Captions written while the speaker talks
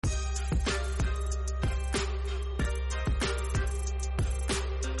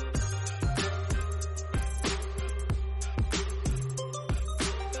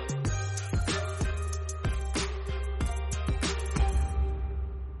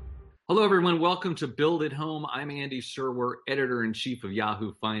Hello, everyone. Welcome to Build at Home. I'm Andy Serwer, editor-in-chief of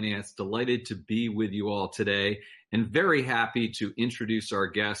Yahoo Finance. Delighted to be with you all today and very happy to introduce our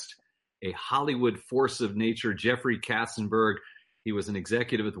guest, a Hollywood force of nature, Jeffrey Katzenberg. He was an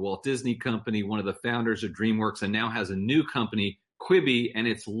executive at the Walt Disney Company, one of the founders of DreamWorks, and now has a new company, Quibi, and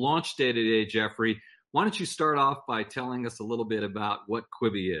its launch day today. Jeffrey, why don't you start off by telling us a little bit about what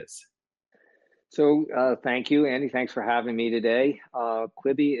Quibi is? So thank you, Andy. Thanks for having me today.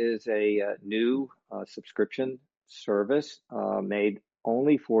 Quibi is a new subscription service made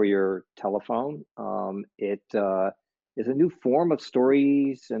only for your telephone. It is a new form of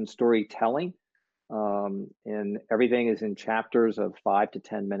stories and storytelling, and everything is in chapters of 5 to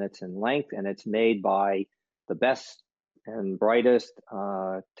 10 minutes in length, and it's made by the best and brightest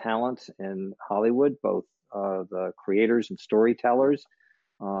talents in Hollywood, both the creators and storytellers.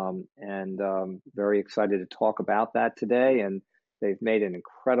 Very excited to talk about that today. And they've made an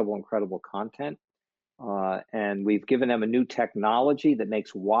incredible content. And we've given them a new technology that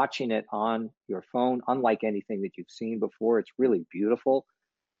makes watching it on your phone unlike anything that you've seen before. It's really beautiful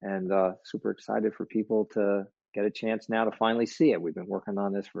and super excited for people to get a chance now to finally see it. We've been working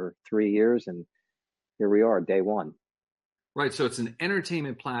on this for 3 years and here we are, day one. Right. So it's an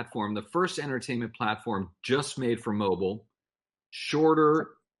entertainment platform, the first entertainment platform just made for mobile. Shorter,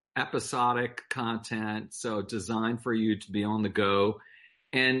 episodic content, so designed for you to be on the go.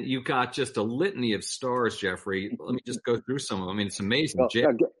 And you've got just a litany of stars, Jeffrey. Let me just go through some of them. I mean, it's amazing.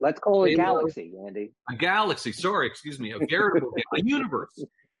 Well, let's call it a galaxy, Andy. A galaxy, sorry, excuse me, a veritable a universe.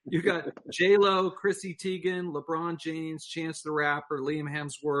 You got J-Lo, Chrissy Teigen, LeBron James, Chance the Rapper, Liam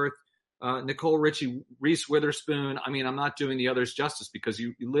Hemsworth, Nicole Richie, Reese Witherspoon. I mean, I'm not doing the others justice because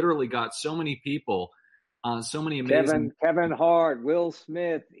you literally got so many people. So many amazing Kevin Hart, Will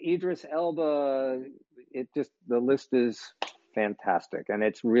Smith, Idris Elba. The list is fantastic, and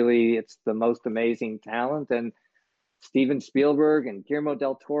it's the most amazing talent. And Steven Spielberg and Guillermo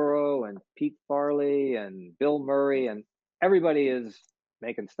del Toro and Pete Farley and Bill Murray and everybody is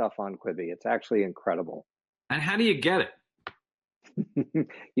making stuff on Quibi. It's actually incredible. And how do you get it?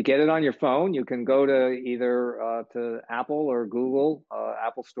 You get it on your phone. You can go to either to Apple or Google,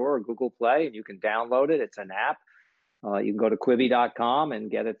 Apple Store or Google Play, and you can download it. It's an app. You can go to Quibi.com and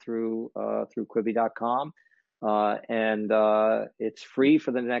get it through Quibi.com, and it's free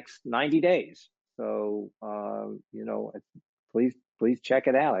for the next 90 days. So please check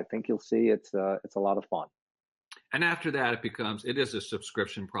it out. I think you'll see it's a lot of fun. And after that, it is a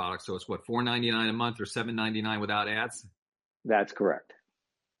subscription product. So it's what, $4.99 a month or $7.99 without ads? That's correct.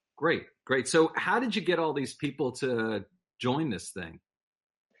 Great. So how did you get all these people to join this thing?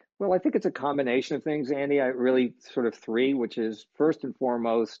 Well, I think it's a combination of things, Andy. I really sort of three, which is first and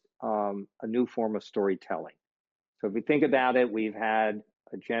foremost, a new form of storytelling. So if we think about it, we've had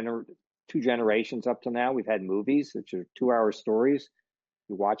two generations up to now. We've had movies, which are 2-hour stories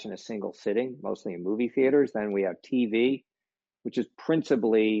you watch in a single sitting, mostly in movie theaters. Then we have TV, which is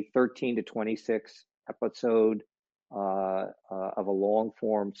principally 13 to 26 episode of a long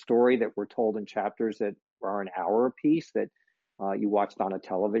form story that were told in chapters that are an hour apiece that you watched on a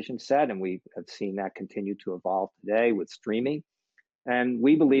television set. And we have seen that continue to evolve today with streaming. And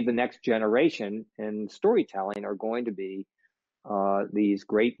we believe the next generation in storytelling are going to be these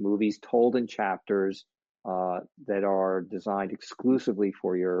great movies told in chapters that are designed exclusively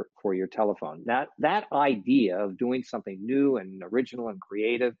for your telephone. That idea of doing something new and original and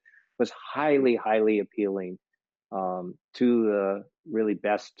creative was highly appealing to the really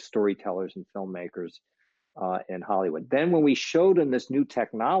best storytellers and filmmakers in Hollywood. Then when we showed them this new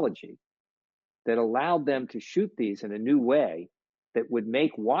technology that allowed them to shoot these in a new way that would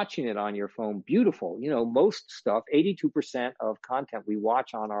make watching it on your phone beautiful. Most stuff, 82% of content we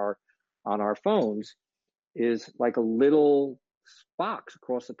watch on our phones is like a little box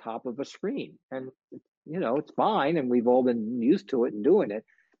across the top of a screen. And, it's fine. And we've all been used to it and doing it,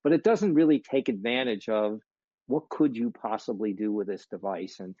 but it doesn't really take advantage of what could you possibly do with this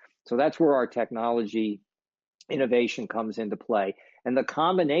device. And so that's where our technology innovation comes into play. And the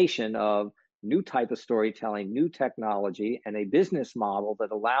combination of new type of storytelling, new technology, and a business model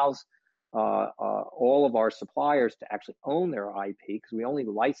that allows all of our suppliers to actually own their IP because we only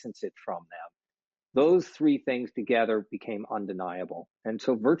license it from them. Those three things together became undeniable. And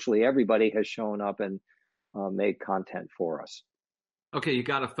so virtually everybody has shown up and made content for us. Okay, you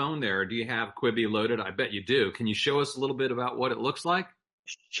got a phone there. Do you have Quibi loaded? I bet you do. Can you show us a little bit about what it looks like?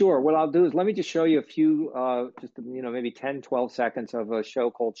 Sure. What I'll do is let me just show you a few, maybe 10, 12 seconds of a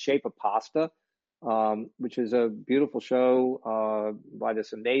show called Shape of Pasta, which is a beautiful show by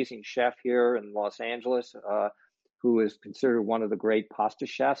this amazing chef here in Los Angeles, who is considered one of the great pasta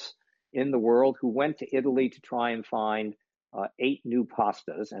chefs. in the world who went to Italy to try and find 8 new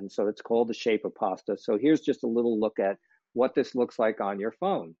pastas. And so it's called The Shape of Pasta. So here's just a little look at what this looks like on your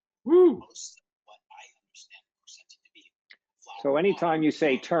phone. Woo! So anytime you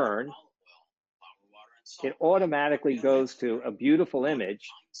say turn, it automatically goes to a beautiful image,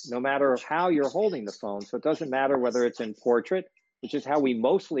 no matter how you're holding the phone. So it doesn't matter whether it's in portrait, which is how we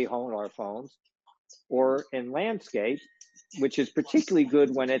mostly hold our phones, or in landscape, which is particularly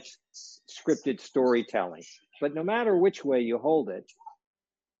good when it's scripted storytelling. But no matter which way you hold it,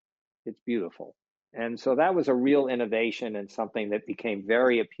 it's beautiful. And so that was a real innovation and something that became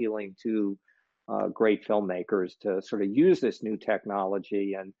very appealing to great filmmakers to sort of use this new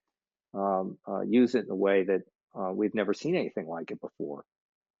technology and use it in a way that we've never seen anything like it before.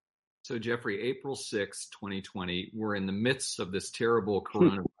 So, Jeffrey, April 6, 2020, we're in the midst of this terrible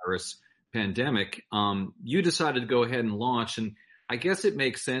coronavirus pandemic. You decided to go ahead and launch, and I guess it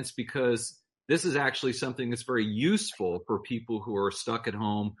makes sense because this is actually something that's very useful for people who are stuck at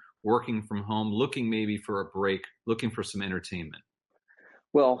home, working from home, looking maybe for a break, looking for some entertainment.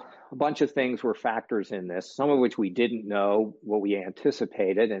 Well, a bunch of things were factors in this, some of which we didn't know what we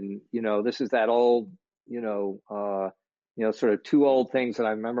anticipated. And, this is that old, sort of 2 old things that I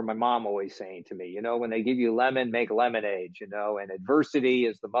remember my mom always saying to me, when they give you lemon, make lemonade, and adversity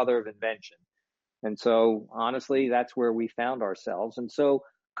is the mother of invention. And so honestly, that's where we found ourselves. And so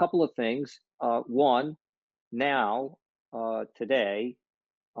a couple of things. One, now, today,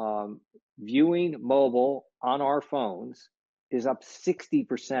 viewing mobile on our phones is up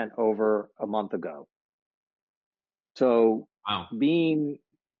 60% over a month ago. So Wow. being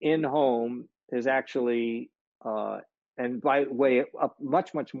in home is actually, and by the way, up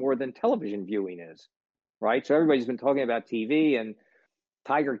much, much more than television viewing is, right? So everybody's been talking about TV and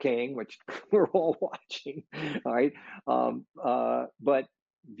Tiger King, which we're all watching, right? But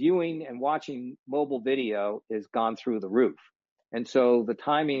viewing and watching mobile video has gone through the roof. And so the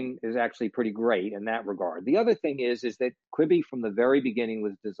timing is actually pretty great in that regard. The other thing is that Quibi from the very beginning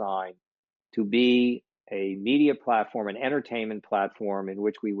was designed to be a media platform, an entertainment platform in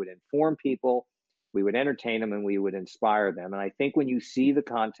which we would inform people, we would entertain them, and we would inspire them. And I think when you see the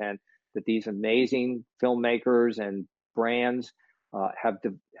content that these amazing filmmakers and brands have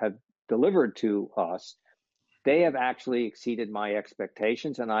delivered to us, they have actually exceeded my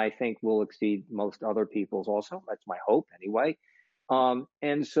expectations, and I think will exceed most other people's also. That's my hope anyway.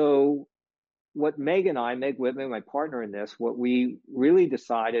 And so what Meg Whitman, my partner in this, what we really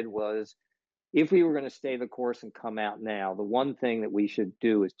decided was if we were going to stay the course and come out now, the one thing that we should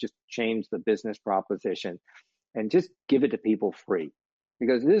do is just change the business proposition and just give it to people free.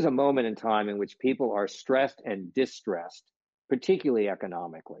 Because this is a moment in time in which people are stressed and distressed, particularly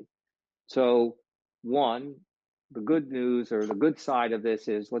economically. So one, the good news or the good side of this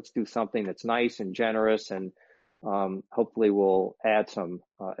is let's do something that's nice and generous and hopefully will add some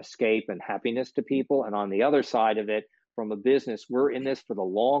escape and happiness to people. And on the other side of it, from a business, we're in this for the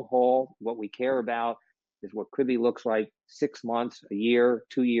long haul. What we care about is what Quibi looks like 6 months, a year,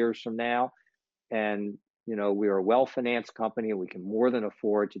 2 years from now. And, we are a well-financed company and we can more than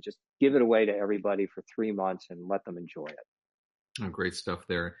afford to just give it away to everybody for 3 months and let them enjoy it. Oh, great stuff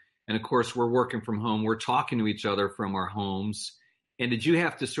there. And of course, we're working from home. We're talking to each other from our homes. And did you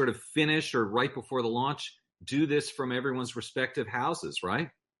have to sort of finish or right before the launch do this from everyone's respective houses, right?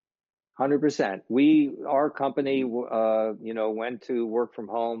 100%. Our company, went to work from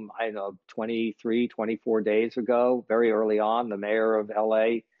home, 23, 24 days ago, very early on. The mayor of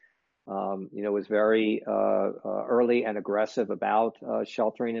LA, was very early and aggressive about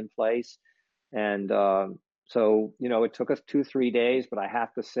sheltering in place. And so, it took us 2-3 days, but I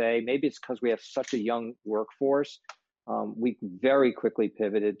have to say, maybe it's because we have such a young workforce. We very quickly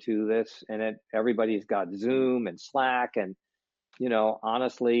pivoted to this, and everybody's got Zoom and Slack, and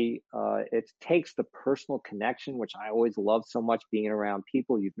honestly, it takes the personal connection, which I always love so much, being around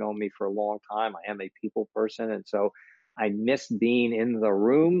people. You've known me for a long time. I am a people person, and so I miss being in the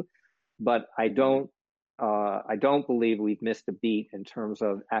room, but I don't believe we've missed a beat in terms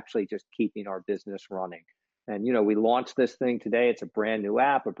of actually just keeping our business running. And we launched this thing today. It's a brand new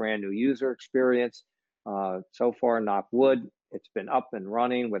app, a brand new user experience. So far, knock wood, it's been up and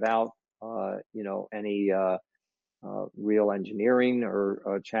running without any real engineering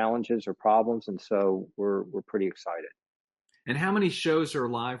or challenges or problems, and so we're pretty excited. And how many shows are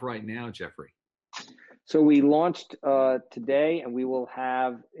live right now, Jeffrey? So we launched today, and we will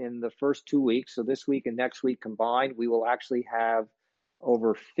have in the first 2 weeks, so this week and next week combined, we will actually have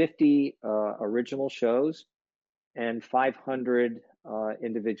over 50 original shows and 500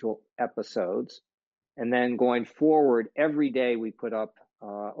 individual episodes. And then going forward, every day we put up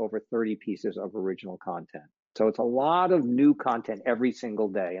over 30 pieces of original content. So it's a lot of new content every single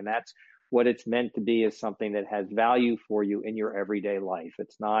day. And that's what it's meant to be, is something that has value for you in your everyday life.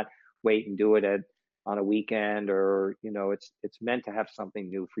 It's not wait and do it on a weekend, or, it's meant to have something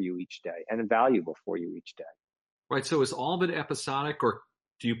new for you each day and valuable for you each day. Right. So is all of it episodic, or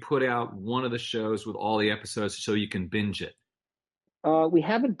do you put out one of the shows with all the episodes so you can binge it? We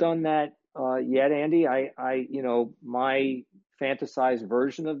haven't done that yet, Andy. My fantasized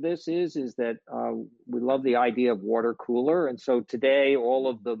version of this is that we love the idea of water cooler, and so today all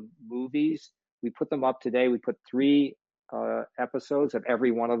of the movies, we put them up today. We put three episodes of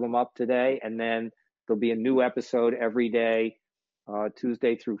every one of them up today, and then there'll be a new episode every day,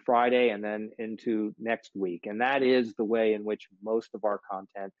 Tuesday through Friday, and then into next week. And that is the way in which most of our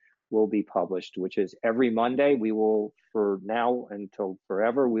content will be published, which is every Monday. We will, for now until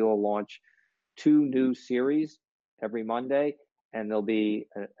forever, we will launch two new series every Monday, and there'll be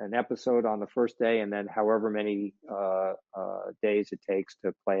an episode on the first day, and then however many days it takes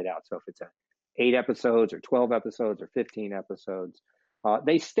to play it out. So if it's 8 episodes or 12 episodes or 15 episodes,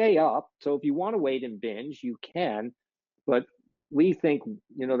 they stay up. So if you want to wait and binge, you can, but we think,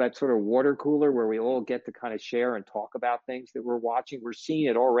 that sort of water cooler where we all get to kind of share and talk about things that we're watching. We're seeing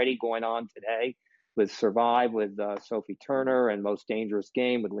it already going on today with Survive with Sophie Turner, and Most Dangerous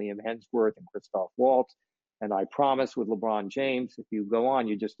Game with Liam Hemsworth and Christoph Waltz, and I Promise with LeBron James. If you go on,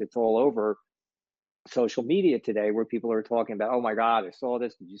 it's all over social media today, where people are talking about, oh my God, I saw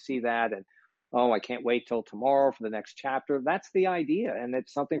this. Did you see that? And oh, I can't wait till tomorrow for the next chapter. That's the idea. And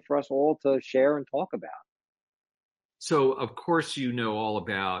it's something for us all to share and talk about. So, of course, all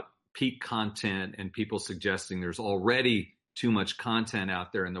about peak content and people suggesting there's already too much content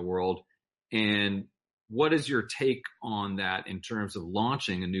out there in the world. And what is your take on that in terms of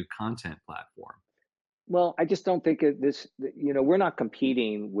launching a new content platform? Well, I just don't think we're not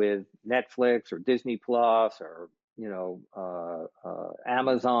competing with Netflix or Disney Plus or,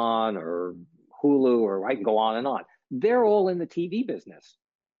 Amazon or Hulu, or I can go on and on. They're all in the TV business.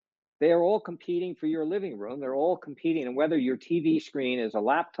 They are all competing for your living room. They're all competing. And whether your TV screen is a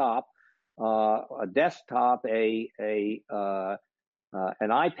laptop, a desktop, an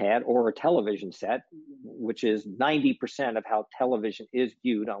iPad, or a television set, which is 90% of how television is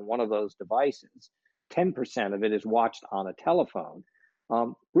viewed on one of those devices, 10% of it is watched on a telephone.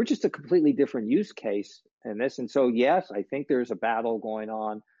 We're just a completely different use case in this. And so, yes, I think there's a battle going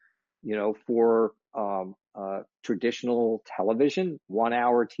on, for traditional television, 1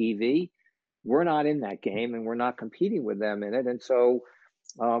 hour TV. We're not in that game, and we're not competing with them in it. And so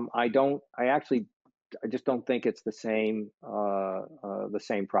I just don't think it's the same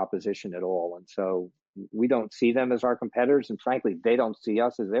proposition at all. And so we don't see them as our competitors, and frankly, they don't see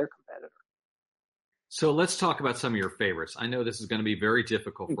us as their competitor. So let's talk about some of your favorites. I know this is going to be very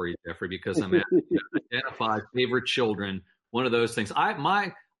difficult for you, Jeffrey, because I'm asking you to identify favorite children. One of those things.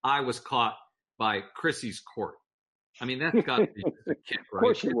 My eye was caught by Chrissy's Court. I mean, that's got to be a kick, right? Of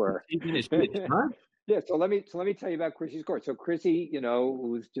course you were. Huh? Yeah, so let me tell you about Chrissy's Court. So Chrissy,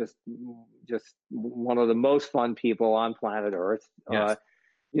 who's just one of the most fun people on planet Earth. Yes.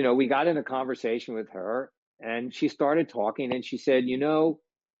 We got in a conversation with her, and she started talking, and she said,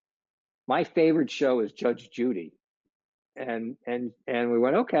 my favorite show is Judge Judy. And we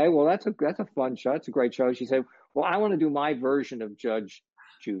went, okay, well, that's a fun show. It's a great show. She said, well, I want to do my version of Judge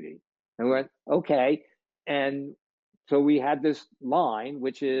Judy. And we went, okay. And so we had this line,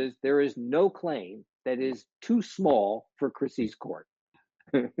 which is, there is no claim that is too small for Chrissy's Court.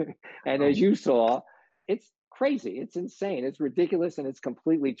 And as you saw, it's crazy. It's insane. It's ridiculous, and it's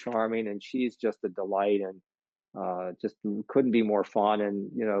completely charming. And she's just a delight, and just couldn't be more fun.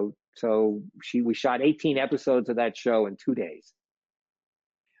 And, so we shot 18 episodes of that show in 2 days.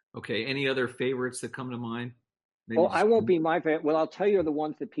 Okay. Any other favorites that come to mind? Well, I won't be my favorite. Well, I'll tell you the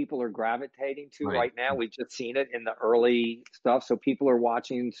ones that people are gravitating to right now. We've just seen it in the early stuff. So people are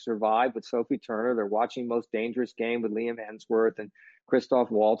watching Survive with Sophie Turner. They're watching Most Dangerous Game with Liam Hemsworth and Christoph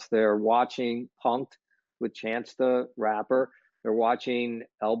Waltz. They're watching Punk'd with Chance the Rapper. They're watching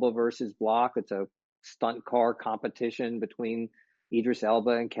Elba versus Block. It's a stunt car competition between Idris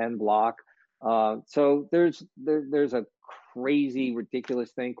Elba and Ken Block. So there's a crazy,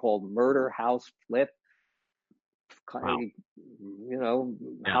 ridiculous thing called Murder House Flip. Wow.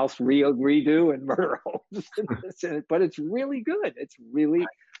 House redo and murder homes. But it's really good. It's really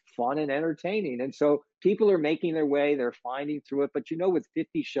fun and entertaining. And so people are making their way. They're finding through it. But with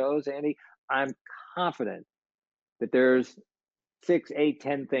 50 shows, Andy, I'm confident that there's 6, 8,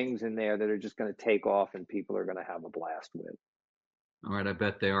 10 things in there that are just going to take off, and people are going to have a blast with. All right, I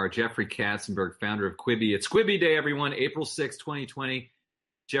bet they are. Jeffrey Katzenberg, founder of Quibi. It's Quibi Day, everyone, April 6, 2020.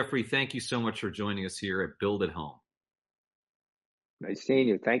 Jeffrey, thank you so much for joining us here at Build at Home. Nice seeing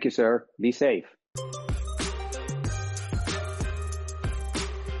you. Thank you, sir. Be safe.